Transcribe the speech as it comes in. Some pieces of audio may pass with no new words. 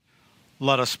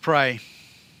Let us pray.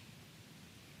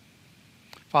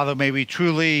 Father, may we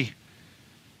truly,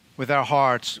 with our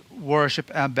hearts,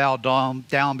 worship and bow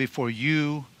down before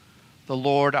you, the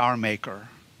Lord our Maker,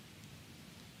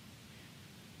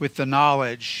 with the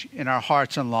knowledge in our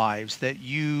hearts and lives that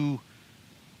you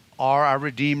are our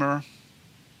Redeemer,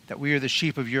 that we are the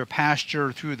sheep of your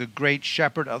pasture through the great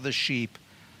shepherd of the sheep,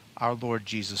 our Lord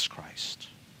Jesus Christ.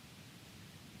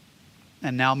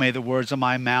 And now may the words of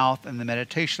my mouth and the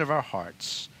meditation of our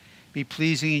hearts be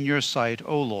pleasing in your sight,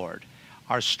 O Lord,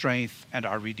 our strength and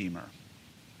our Redeemer.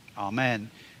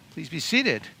 Amen. Please be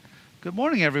seated. Good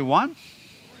morning, everyone.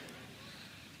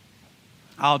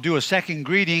 I'll do a second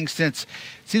greeting since it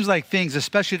seems like things,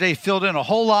 especially today, filled in a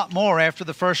whole lot more after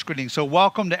the first greeting. So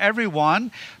welcome to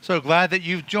everyone. So glad that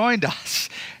you've joined us.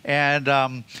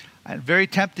 And very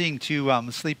tempting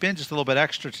to sleep in just a little bit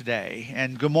extra today.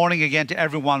 And good morning again to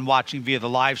everyone watching via the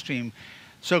live stream.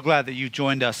 So glad that you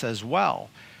joined us as well.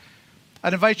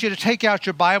 I'd invite you to take out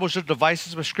your Bibles or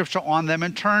devices with scripture on them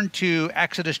and turn to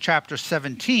Exodus chapter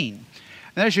 17.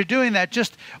 And as you're doing that,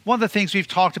 just one of the things we've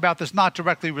talked about that's not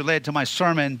directly related to my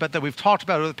sermon, but that we've talked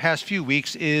about over the past few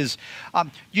weeks is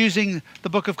using the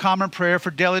Book of Common Prayer for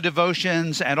daily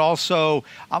devotions and also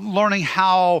learning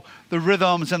how the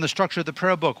rhythms and the structure of the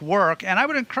prayer book work. And I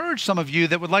would encourage some of you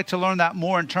that would like to learn that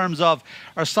more in terms of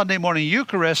our Sunday morning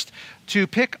Eucharist to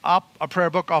pick up a prayer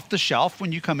book off the shelf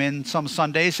when you come in some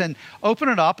Sundays and open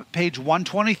it up at page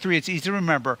 123. It's easy to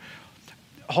remember.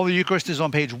 Holy Eucharist is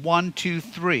on page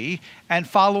 123, and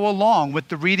follow along with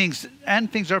the readings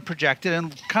and things that are projected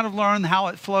and kind of learn how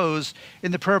it flows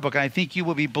in the prayer book. And I think you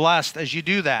will be blessed as you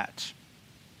do that.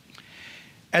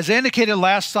 As I indicated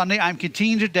last Sunday, I'm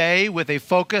continuing today with a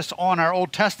focus on our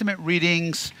Old Testament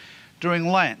readings during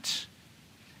Lent.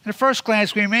 At first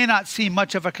glance, we may not see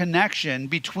much of a connection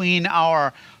between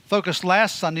our focus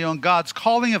last Sunday on God's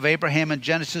calling of Abraham in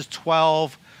Genesis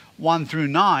 12, 1 through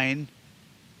 9,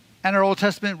 and our Old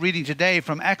Testament reading today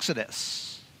from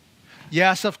Exodus.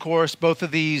 Yes, of course, both of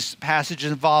these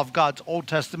passages involve God's Old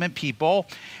Testament people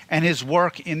and his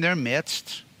work in their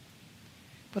midst.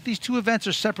 But these two events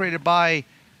are separated by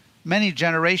many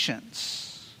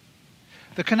generations.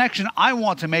 The connection I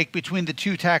want to make between the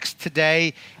two texts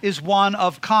today is one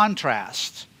of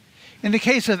contrast. In the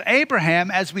case of Abraham,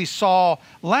 as we saw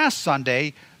last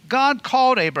Sunday, God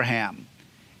called Abraham.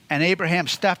 And Abraham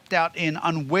stepped out in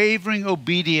unwavering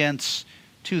obedience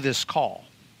to this call.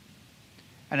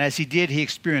 And as he did, he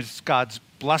experienced God's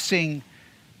blessing,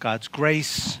 God's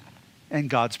grace, and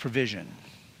God's provision.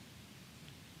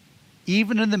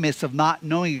 Even in the midst of not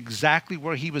knowing exactly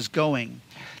where he was going,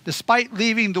 despite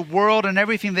leaving the world and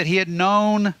everything that he had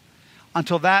known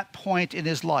until that point in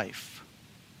his life.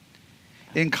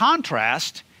 In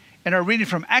contrast, in our reading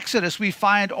from Exodus, we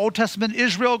find Old Testament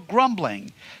Israel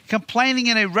grumbling, complaining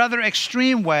in a rather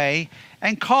extreme way,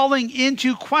 and calling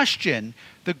into question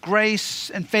the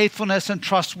grace and faithfulness and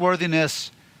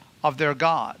trustworthiness of their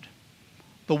God,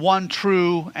 the one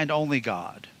true and only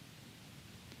God.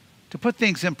 To put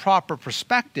things in proper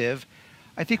perspective,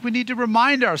 I think we need to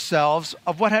remind ourselves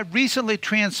of what had recently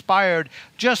transpired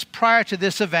just prior to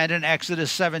this event in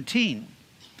Exodus 17.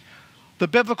 The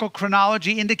biblical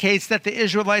chronology indicates that the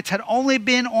Israelites had only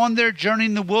been on their journey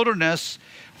in the wilderness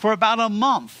for about a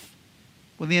month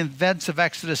when the events of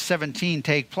Exodus 17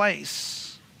 take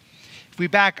place. If we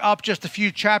back up just a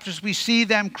few chapters, we see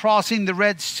them crossing the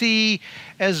Red Sea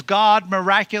as God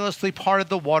miraculously parted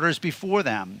the waters before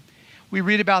them. We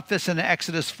read about this in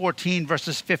Exodus 14,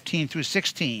 verses 15 through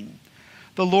 16.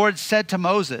 The Lord said to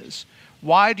Moses,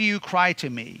 "Why do you cry to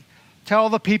me? Tell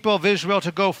the people of Israel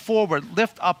to go forward,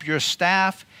 lift up your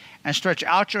staff, and stretch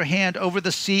out your hand over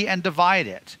the sea and divide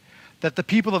it, that the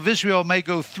people of Israel may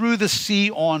go through the sea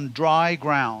on dry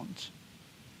ground."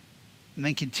 And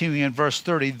then continuing in verse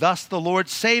 30, "Thus the Lord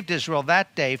saved Israel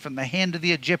that day from the hand of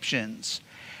the Egyptians,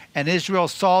 and Israel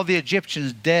saw the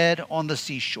Egyptians dead on the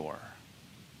seashore."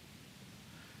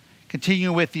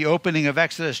 Continuing with the opening of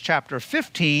Exodus chapter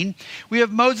 15, we have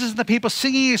Moses and the people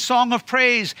singing a song of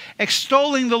praise,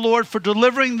 extolling the Lord for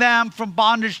delivering them from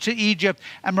bondage to Egypt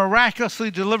and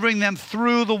miraculously delivering them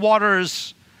through the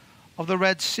waters of the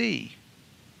Red Sea.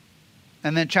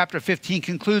 And then chapter 15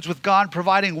 concludes with God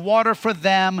providing water for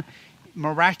them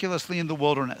miraculously in the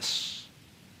wilderness.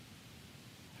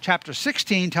 Chapter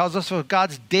 16 tells us of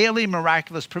God's daily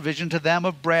miraculous provision to them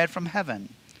of bread from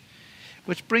heaven.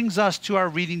 Which brings us to our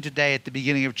reading today at the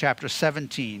beginning of chapter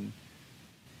 17.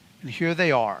 And here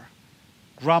they are,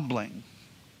 grumbling,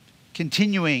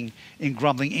 continuing in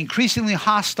grumbling, increasingly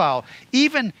hostile,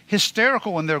 even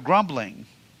hysterical in their grumbling.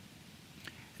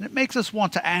 And it makes us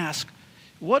want to ask,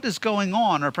 what is going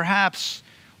on? Or perhaps,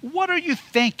 what are you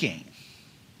thinking?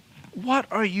 What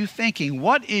are you thinking?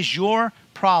 What is your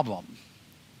problem?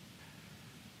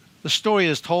 The story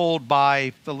is told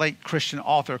by the late Christian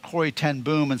author Corrie ten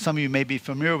Boom, and some of you may be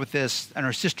familiar with this, and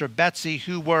her sister Betsy,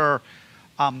 who were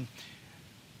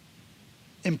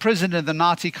imprisoned in the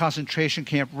Nazi concentration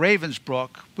camp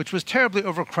Ravensbrück, which was terribly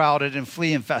overcrowded and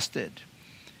flea infested.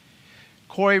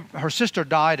 Corrie, her sister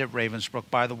died at Ravensbrück,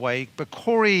 by the way, but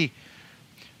Corrie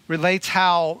relates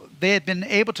how they had been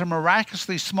able to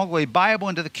miraculously smuggle a Bible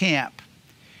into the camp.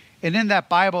 And in that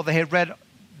Bible, they had read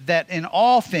that in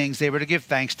all things they were to give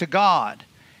thanks to God,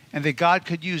 and that God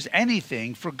could use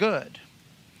anything for good.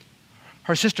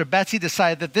 Her sister Betsy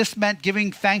decided that this meant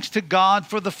giving thanks to God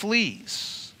for the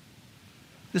fleas.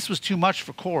 This was too much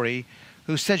for Corrie,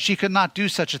 who said she could not do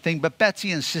such a thing, but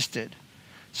Betsy insisted.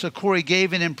 So Corrie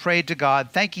gave in and prayed to God,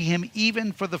 thanking him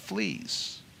even for the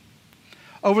fleas.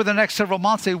 Over the next several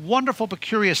months, a wonderful but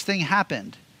curious thing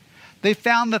happened. They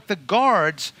found that the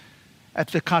guards at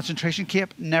the concentration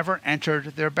camp never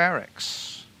entered their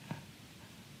barracks.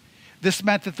 This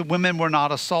meant that the women were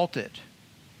not assaulted.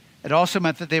 It also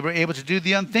meant that they were able to do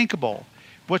the unthinkable,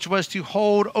 which was to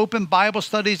hold open Bible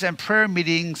studies and prayer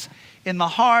meetings in the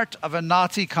heart of a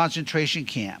Nazi concentration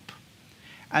camp.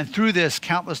 And through this,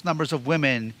 countless numbers of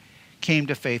women came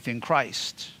to faith in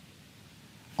Christ.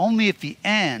 Only at the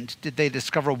end did they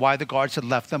discover why the guards had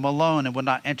left them alone and would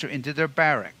not enter into their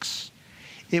barracks.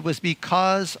 It was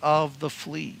because of the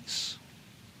fleas.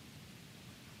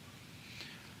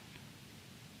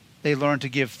 They learned to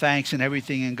give thanks in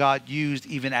everything, and God used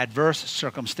even adverse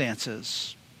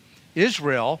circumstances.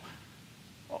 Israel,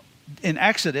 in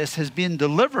Exodus, has been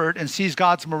delivered and sees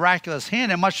God's miraculous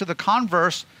hand, and much to the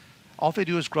converse, all they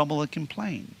do is grumble and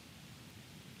complain.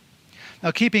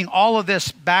 Now, keeping all of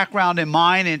this background in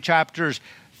mind in chapters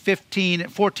 14,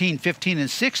 15, and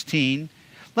 16,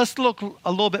 let's look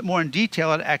a little bit more in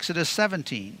detail at Exodus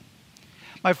 17.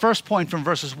 My first point from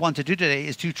verses 1 to 2 today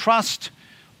is to trust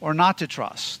or not to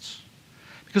trust.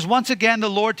 Because once again, the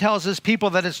Lord tells his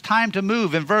people that it's time to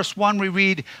move. In verse 1, we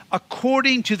read,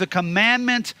 according to the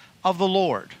commandment of the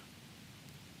Lord.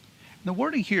 And the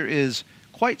wording here is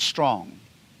quite strong.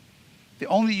 The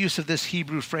only use of this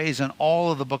Hebrew phrase in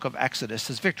all of the book of Exodus,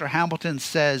 as Victor Hamilton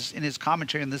says in his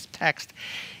commentary on this text,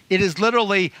 it is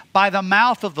literally by the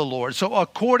mouth of the Lord. So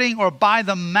according or by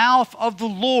the mouth of the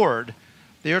Lord,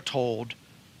 they are told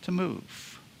to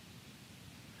move.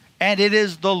 And it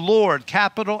is the Lord,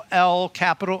 capital L,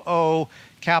 capital O,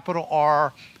 capital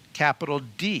R, capital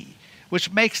D,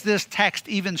 which makes this text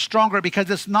even stronger because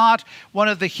it's not one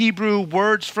of the Hebrew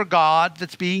words for God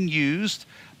that's being used,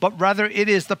 but rather it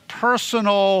is the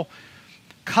personal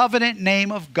covenant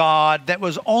name of God that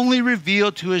was only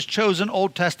revealed to his chosen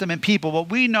Old Testament people, what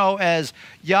we know as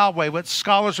Yahweh, what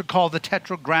scholars would call the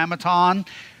Tetragrammaton.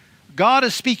 God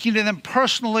is speaking to them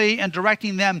personally and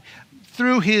directing them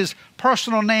through his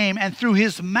personal name and through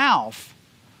his mouth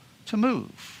to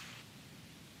move.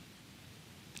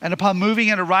 And upon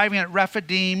moving and arriving at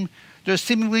Rephidim, there's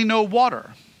seemingly no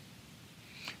water.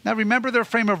 Now remember their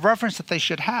frame of reference that they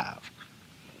should have.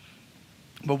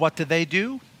 But what did they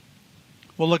do?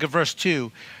 Well, look at verse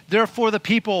 2. Therefore the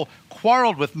people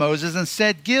quarreled with Moses and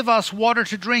said, give us water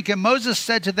to drink. And Moses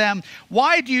said to them,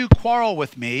 why do you quarrel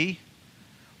with me?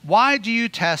 Why do you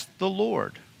test the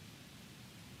Lord?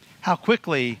 How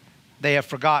quickly they have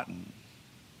forgotten.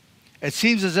 It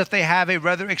seems as if they have a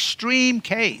rather extreme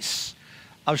case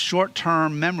of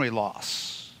short-term memory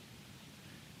loss.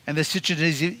 And the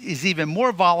situation is even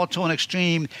more volatile and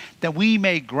extreme than we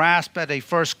may grasp at a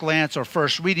first glance or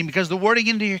first reading, because the wording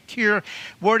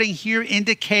here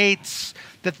indicates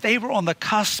that they were on the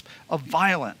cusp of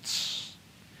violence,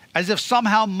 as if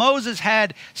somehow Moses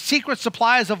had secret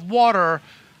supplies of water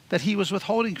that he was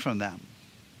withholding from them.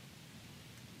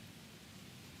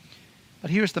 But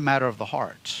here's the matter of the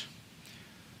heart.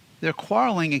 Their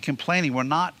quarreling and complaining were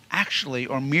not actually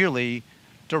or merely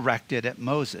directed at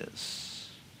Moses.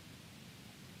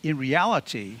 In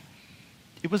reality,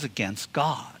 it was against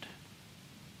God.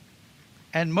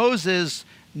 And Moses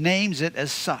names it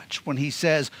as such when he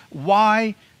says,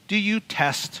 why do you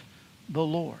test the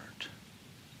Lord?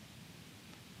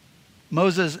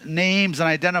 Moses names and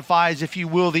identifies, if you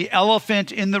will, the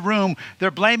elephant in the room. They're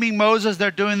blaming Moses.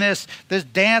 They're doing this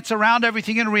dance around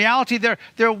everything. In reality,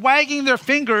 they're wagging their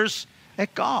fingers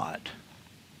at God.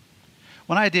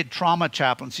 When I did trauma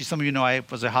chaplaincy, some of you know I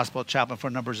was a hospital chaplain for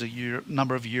a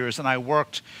number of years, and I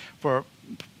worked for a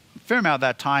fair amount of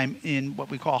that time in what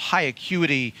we call high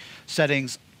acuity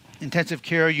settings, intensive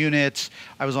care units.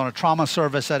 I was on a trauma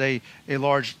service at a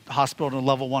large hospital in a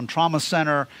level 1 trauma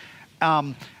center.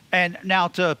 And now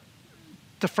to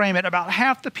to frame it, about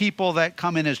half the people that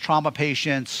come in as trauma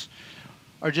patients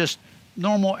are just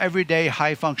normal, everyday,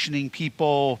 high-functioning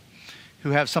people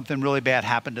who have something really bad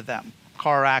happen to them.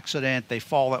 Car accident, they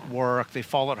fall at work, they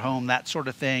fall at home, that sort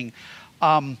of thing.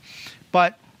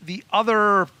 But the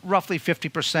other roughly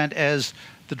 50%, as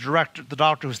the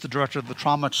doctor who's the director of the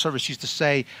trauma service used to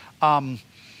say,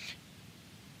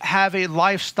 have a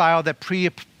lifestyle that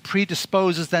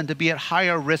predisposes them to be at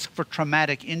higher risk for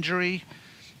traumatic injury,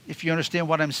 if you understand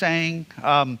what I'm saying.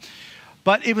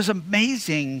 But it was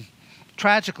amazing,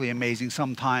 tragically amazing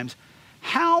sometimes,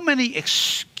 how many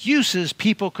excuses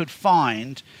people could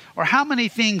find, or how many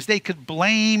things they could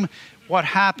blame what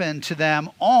happened to them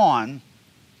on,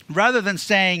 rather than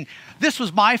saying, this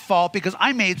was my fault because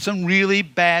I made some really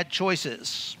bad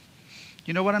choices.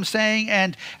 You know what I'm saying?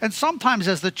 And sometimes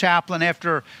as the chaplain,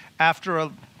 after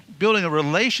building a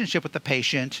relationship with the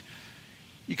patient,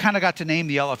 you kind of got to name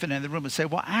the elephant in the room and say,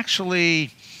 well, actually,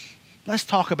 let's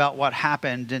talk about what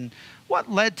happened and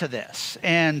what led to this.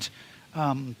 And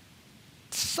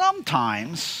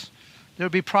sometimes there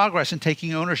would be progress in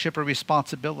taking ownership or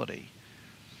responsibility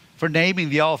for naming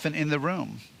the elephant in the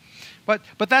room.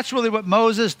 But that's really what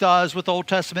Moses does with Old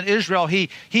Testament Israel. He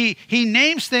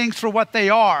names things for what they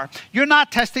are. You're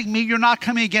not testing me. You're not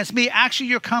coming against me. Actually,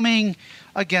 you're coming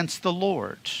against the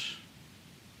Lord.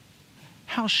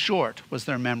 How short was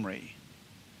their memory?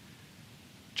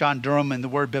 John Durham, in the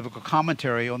Word Biblical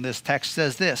Commentary on this text,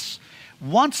 says this: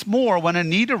 once more, when a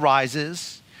need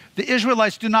arises, the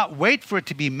Israelites do not wait for it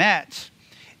to be met.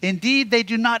 Indeed, they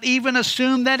do not even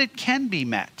assume that it can be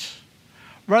met.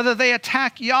 Rather, they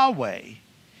attack Yahweh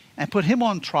and put him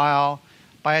on trial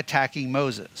by attacking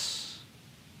Moses.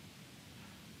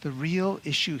 The real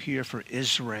issue here for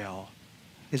Israel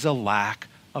is a lack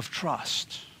of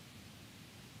trust.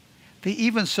 They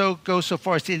even go so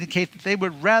far as to indicate that they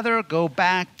would rather go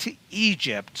back to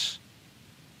Egypt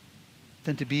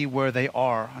than to be where they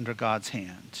are under God's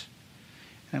hand.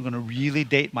 And I'm going to really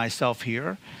date myself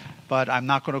here, but I'm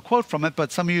not going to quote from it.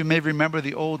 But some of you may remember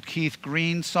the old Keith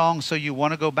Green song, So You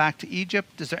Want to Go Back to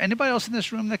Egypt? Is there anybody else in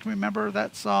this room that can remember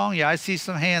that song? Yeah, I see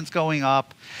some hands going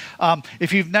up.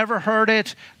 If you've never heard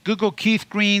it, Google Keith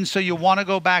Green, So You Want to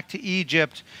Go Back to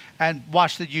Egypt, and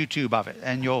watch the YouTube of it,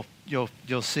 and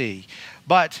you'll see.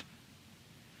 But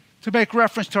to make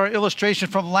reference to our illustration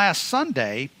from last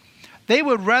Sunday, they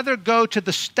would rather go to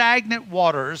the stagnant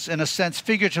waters, in a sense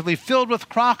figuratively, filled with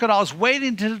crocodiles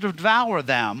waiting to devour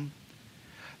them,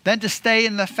 than to stay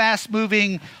in the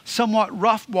fast-moving, somewhat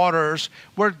rough waters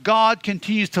where God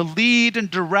continues to lead and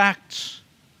direct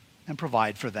and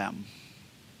provide for them.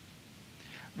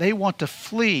 They want to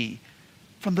flee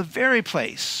from the very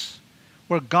place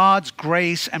where God's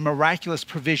grace and miraculous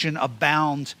provision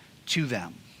abound to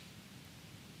them.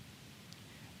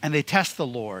 And they test the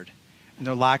Lord in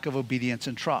their lack of obedience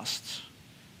and trust.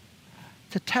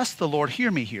 To test the Lord, hear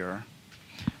me here,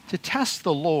 to test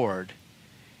the Lord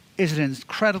is an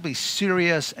incredibly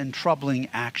serious and troubling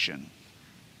action.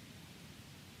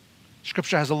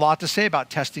 Scripture has a lot to say about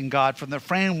testing God from the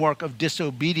framework of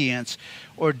disobedience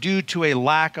or due to a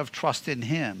lack of trust in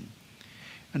him.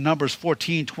 In Numbers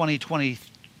 14, 22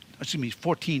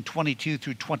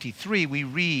 through 23, we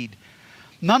read,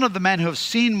 none of the men who have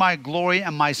seen my glory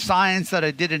and my signs that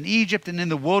I did in Egypt and in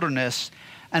the wilderness,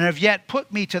 and have yet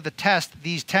put me to the test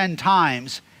these 10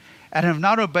 times, and have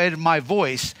not obeyed my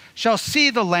voice, shall see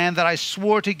the land that I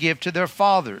swore to give to their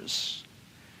fathers.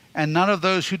 And none of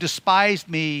those who despised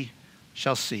me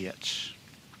shall see it.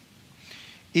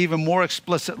 Even more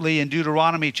explicitly in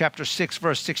Deuteronomy chapter 6,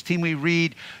 verse 16, we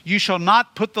read, you shall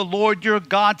not put the Lord your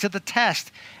God to the test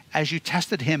as you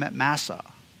tested him at Massah.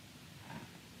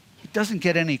 It doesn't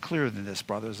get any clearer than this,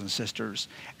 brothers and sisters.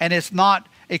 And it's not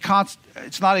a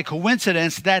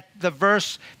coincidence that the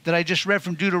verse that I just read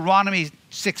from Deuteronomy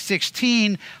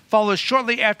 6:16 follows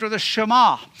shortly after the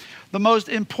Shema, the most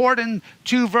important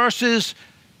 2 verses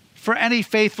for any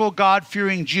faithful,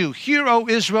 God-fearing Jew. Hear, O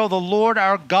Israel, the Lord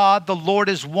our God, the Lord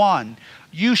is one.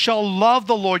 You shall love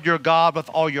the Lord your God with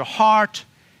all your heart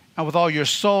and with all your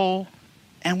soul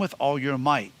and with all your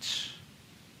might.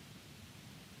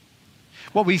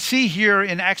 What we see here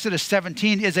in Exodus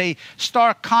 17 is a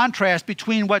stark contrast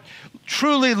between what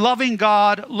truly loving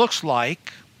God looks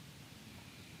like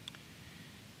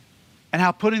and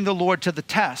how putting the Lord to the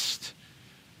test,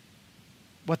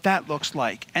 what that looks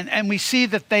like. And we see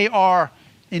that they are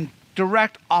in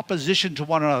direct opposition to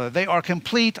one another. They are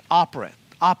complete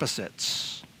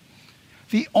opposites.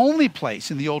 The only place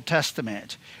in the Old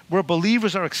Testament where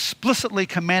believers are explicitly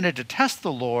commanded to test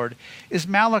the Lord is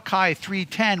Malachi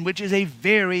 3:10, which is a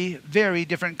very, very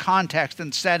different context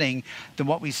and setting than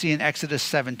what we see in Exodus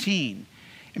 17.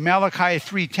 In Malachi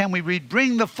 3:10 we read,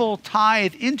 "Bring the full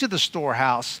tithe into the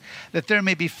storehouse, that there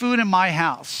may be food in my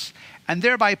house, and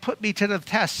thereby put me to the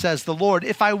test, says the Lord,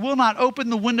 if I will not open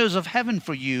the windows of heaven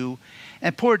for you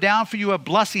and pour down for you a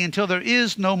blessing until there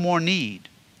is no more need."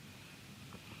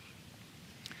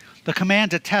 The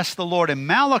command to test the Lord in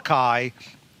Malachi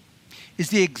is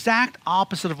the exact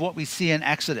opposite of what we see in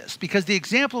Exodus, because the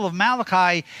example of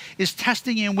Malachi is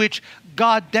testing in which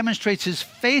God demonstrates his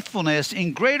faithfulness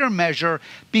in greater measure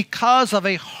because of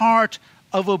a heart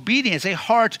of obedience, a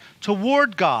heart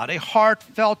toward God, a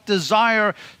heartfelt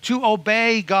desire to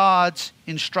obey God's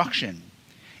instruction,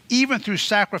 even through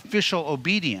sacrificial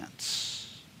obedience,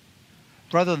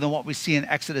 rather than what we see in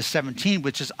Exodus 17,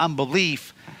 which is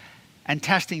unbelief and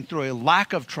testing through a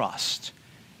lack of trust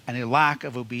and a lack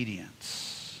of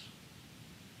obedience.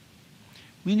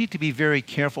 We need to be very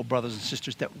careful, brothers and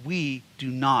sisters, that we do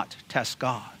not test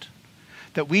God,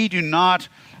 that we do not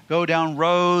go down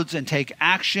roads and take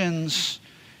actions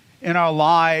in our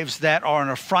lives that are an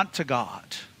affront to God,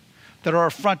 that are an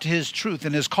affront to his truth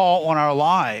and his call on our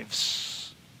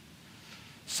lives,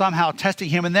 somehow testing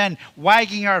him and then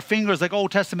wagging our fingers like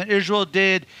Old Testament Israel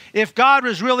did. If God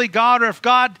was really God, or if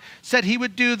God said he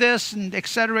would do this, and et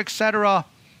cetera, et cetera.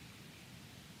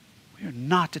 We are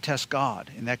not to test God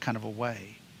in that kind of a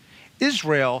way.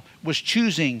 Israel was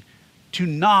choosing to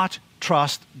not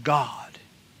trust God.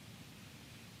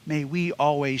 May we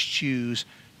always choose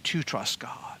to trust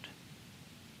God.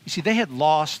 You see, they had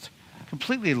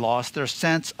completely lost their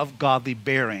sense of godly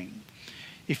bearing.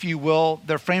 If you will,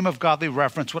 their frame of godly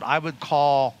reference, what I would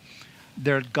call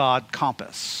their God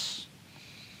compass.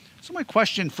 So my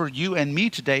question for you and me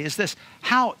today is this: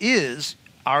 how is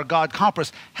our God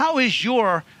compass? How is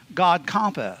your God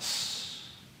compass?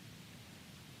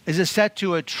 Is it set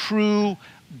to a true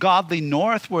godly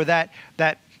north, where that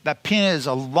pin is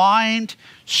aligned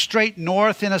straight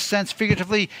north, in a sense,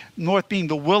 figuratively, north being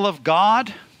the will of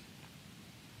God?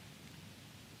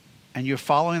 And you're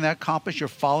following that compass, you're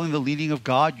following the leading of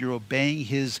God, you're obeying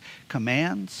his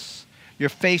commands. Your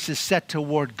face is set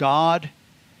toward God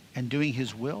and doing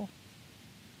his will.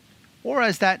 Or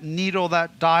has that needle,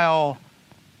 that dial,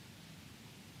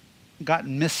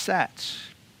 gotten misset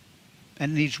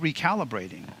and needs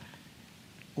recalibrating?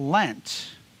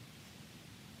 Lent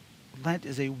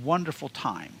is a wonderful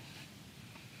time.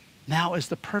 Now is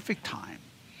the perfect time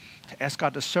to ask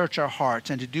God to search our hearts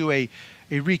and to do a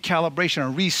recalibration, a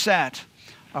reset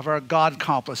of our God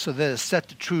compass, so that it's set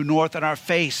to true north, and our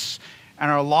face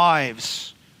and our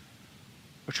lives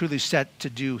are truly set to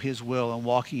do his will and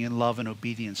walking in love and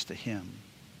obedience to him.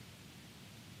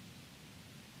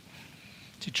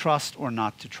 To trust or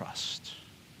not to trust.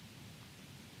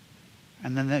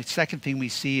 And then the second thing we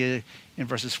see in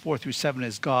verses 4-7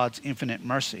 is God's infinite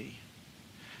mercy.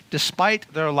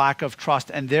 Despite their lack of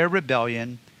trust and their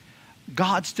rebellion,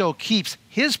 God still keeps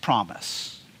his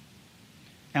promise.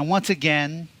 And once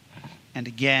again, and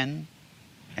again,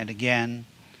 and again,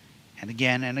 and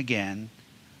again, and again,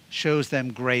 shows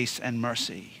them grace and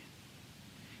mercy.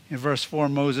 In verse 4,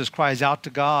 Moses cries out to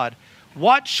God,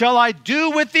 "What shall I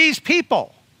do with these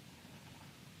people?"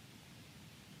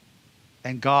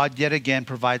 And God yet again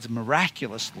provides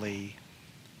miraculously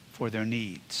for their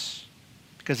needs.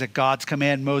 Because at God's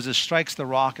command, Moses strikes the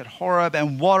rock at Horeb,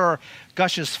 and water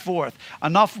gushes forth,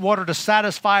 enough water to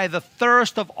satisfy the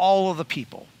thirst of all of the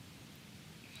people.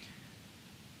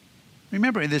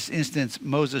 Remember, in this instance,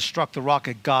 Moses struck the rock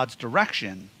at God's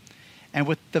direction, and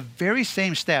with the very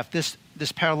same staff, this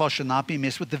parallel should not be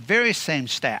missed, with the very same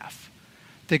staff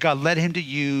that God led him to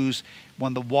use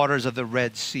when the waters of the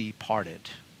Red Sea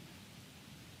parted.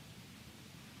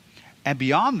 And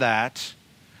beyond that,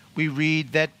 we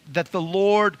read that the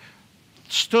Lord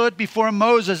stood before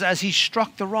Moses as he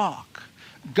struck the rock.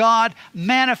 God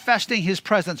manifesting his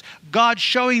presence. God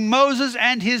showing Moses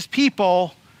and his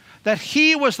people that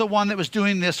he was the one that was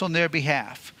doing this on their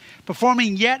behalf.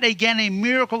 Performing yet again a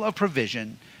miracle of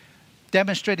provision,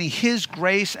 demonstrating his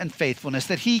grace and faithfulness,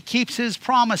 that he keeps his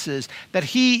promises, that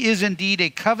he is indeed a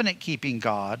covenant-keeping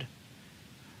God,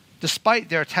 despite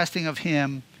their testing of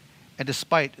him and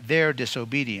despite their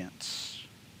disobedience.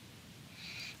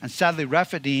 And sadly,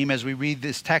 Rephidim, as we read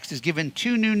this text, is given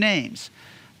two new names,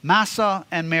 Massah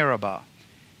and Meribah,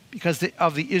 because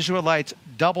of the Israelites'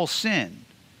 double sin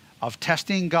of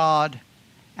testing God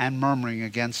and murmuring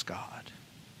against God.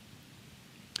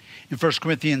 In 1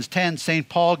 Corinthians 10, St.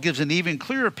 Paul gives an even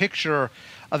clearer picture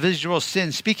of Israel's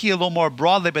sin, speaking a little more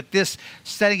broadly, but this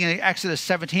setting in Exodus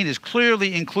 17 is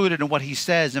clearly included in what he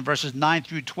says in verses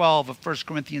 9-12 of 1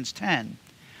 Corinthians 10.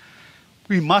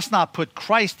 We must not put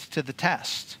Christ to the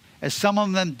test, as some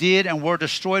of them did and were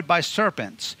destroyed by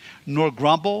serpents, nor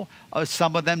grumble, as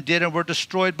some of them did and were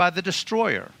destroyed by the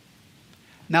destroyer.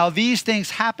 Now these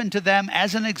things happened to them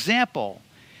as an example,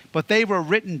 but they were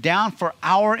written down for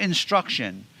our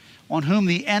instruction, on whom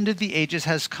the end of the ages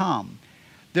has come.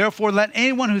 Therefore, let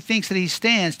anyone who thinks that he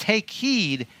stands take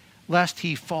heed lest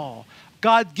he fall.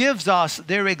 God gives us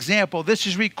their example. This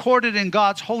is recorded in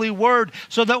God's holy word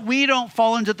so that we don't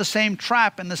fall into the same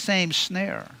trap and the same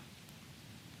snare.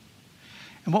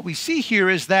 And what we see here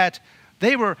is that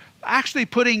they were actually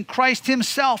putting Christ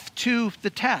himself to the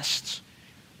test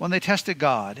when they tested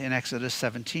God in Exodus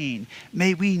 17.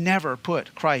 May we never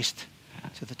put Christ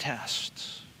to the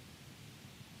test.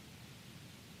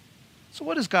 So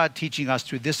what is God teaching us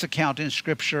through this account in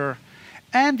Scripture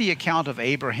and the account of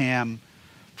Abraham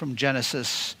from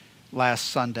Genesis last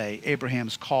Sunday,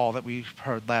 Abraham's call that we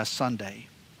heard last Sunday?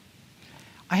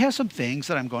 I have some things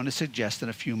that I'm going to suggest in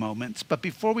a few moments, but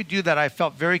before we do that, I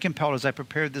felt very compelled as I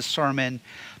prepared this sermon,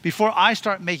 before I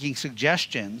start making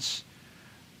suggestions,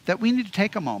 that we need to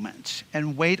take a moment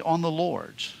and wait on the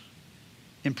Lord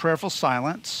in prayerful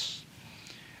silence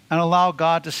and allow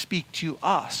God to speak to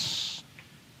us,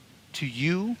 to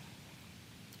you,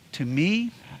 to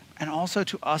me, and also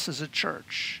to us as a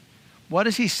church. What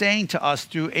is he saying to us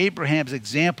through Abraham's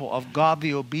example of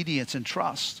godly obedience and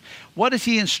trust? What is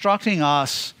he instructing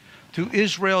us through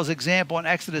Israel's example in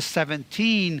Exodus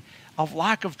 17 of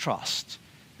lack of trust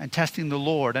and testing the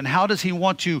Lord? And how does he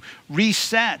want to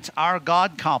reset our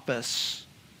God compass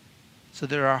so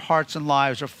that our hearts and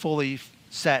lives are fully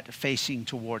set facing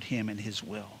toward him and his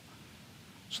will?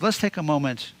 So let's take a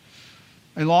moment,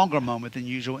 a longer moment than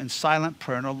usual, in silent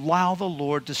prayer and allow the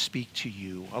Lord to speak to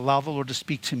you. Allow the Lord to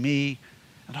speak to me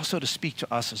and also to speak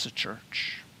to us as a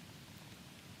church.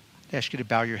 I ask you to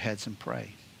bow your heads and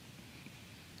pray.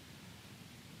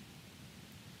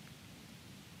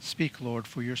 Speak, Lord,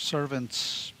 for your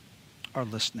servants are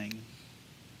listening.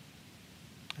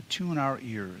 Attune our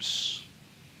ears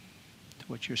to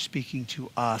what you're speaking to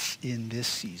us in this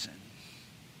season,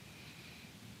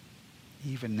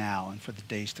 even now and for the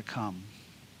days to come.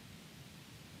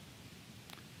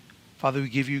 Father, we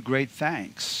give you great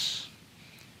thanks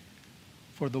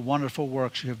for the wonderful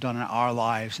works you have done in our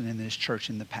lives and in this church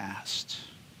in the past.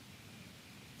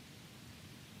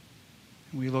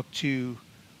 And we look to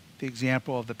the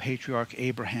example of the patriarch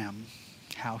Abraham,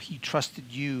 how he trusted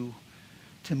you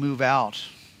to move out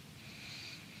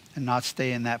and not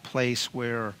stay in that place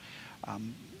where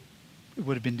it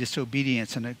would have been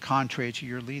disobedience and contrary to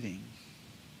your leading.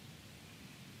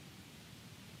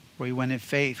 Where he went in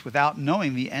faith without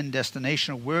knowing the end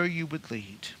destination of where you would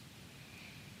lead.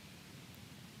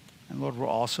 And Lord, we're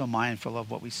also mindful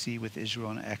of what we see with Israel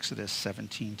in Exodus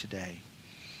 17 today.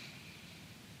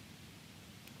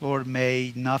 Lord,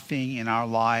 may nothing in our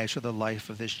lives or the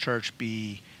life of this church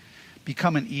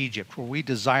become an Egypt where we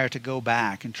desire to go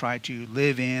back and try to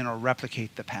live in or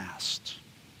replicate the past.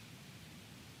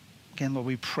 Again, Lord,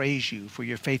 we praise you for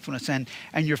your faithfulness, and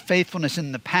your faithfulness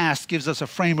in the past gives us a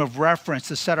frame of reference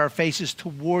to set our faces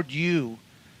toward you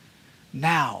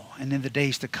now and in the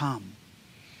days to come,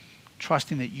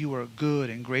 trusting that you are good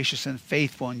and gracious and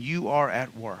faithful and you are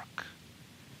at work.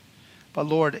 But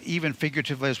Lord, even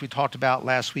figuratively, as we talked about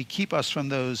last week, keep us from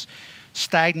those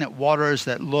stagnant waters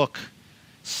that look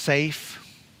safe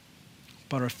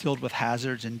but are filled with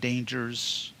hazards and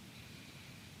dangers,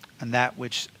 and that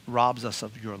which robs us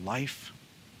of your life.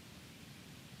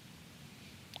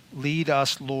 Lead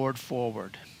us, Lord,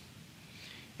 forward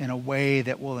in a way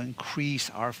that will increase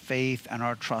our faith and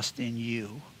our trust in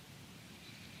you.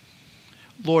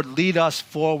 Lord, lead us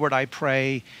forward, I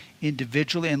pray,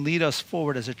 individually, and lead us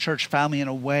forward as a church family in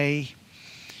a way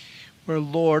where,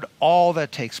 Lord, all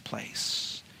that takes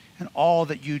place and all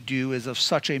that you do is of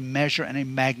such a measure and a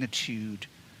magnitude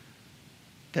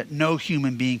that no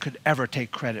human being could ever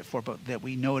take credit for, but that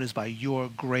we know it is by your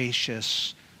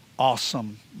gracious,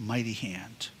 awesome, mighty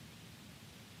hand.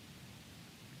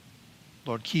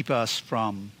 Lord, keep us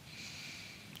from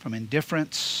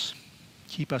indifference.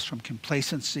 Keep us from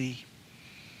complacency.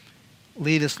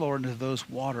 Lead us, Lord, into those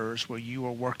waters where you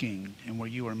are working and where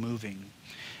you are moving.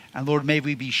 And Lord, may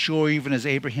we be sure, even as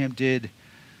Abraham did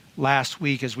last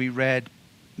week as we read,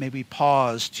 may we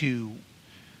pause to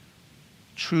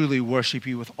truly worship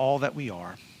you with all that we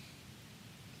are.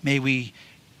 May we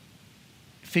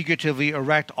figuratively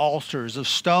erect altars of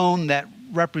stone that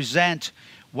represent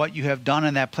what you have done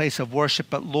in that place of worship.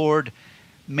 But Lord,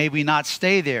 may we not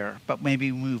stay there, but may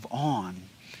we move on,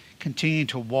 continue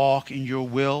to walk in your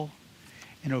will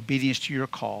in obedience to your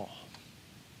call.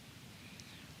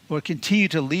 Lord, continue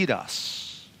to lead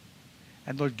us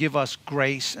And Lord, give us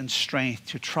grace and strength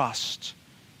to trust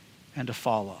and to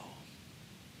follow.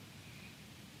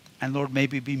 And Lord, may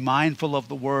we be mindful of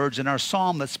the words in our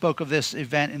psalm that spoke of this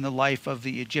event in the life of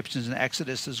the Egyptians in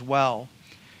Exodus as well.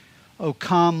 Oh,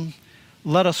 come,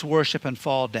 let us worship and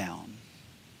fall down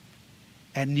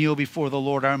and kneel before the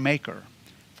Lord our Maker,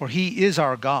 for he is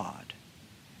our God,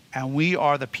 and we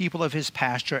are the people of his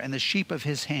pasture and the sheep of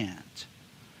his hand.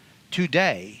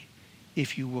 Today,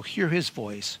 if you will hear his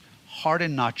voice,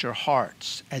 harden not your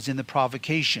hearts, as in the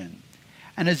provocation,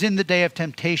 and as in the day of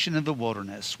temptation in the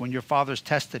wilderness, when your fathers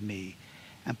tested me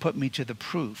and put me to the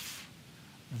proof,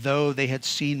 though they had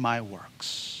seen my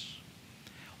works.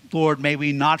 Lord, may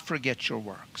we not forget your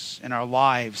works in our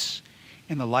lives,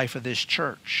 in the life of this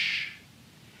church,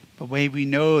 but may we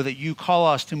know that you call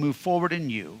us to move forward in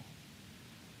you,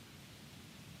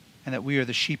 and that we are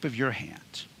the sheep of your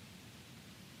hand.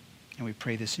 And we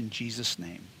pray this in Jesus'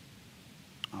 name.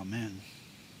 Amen.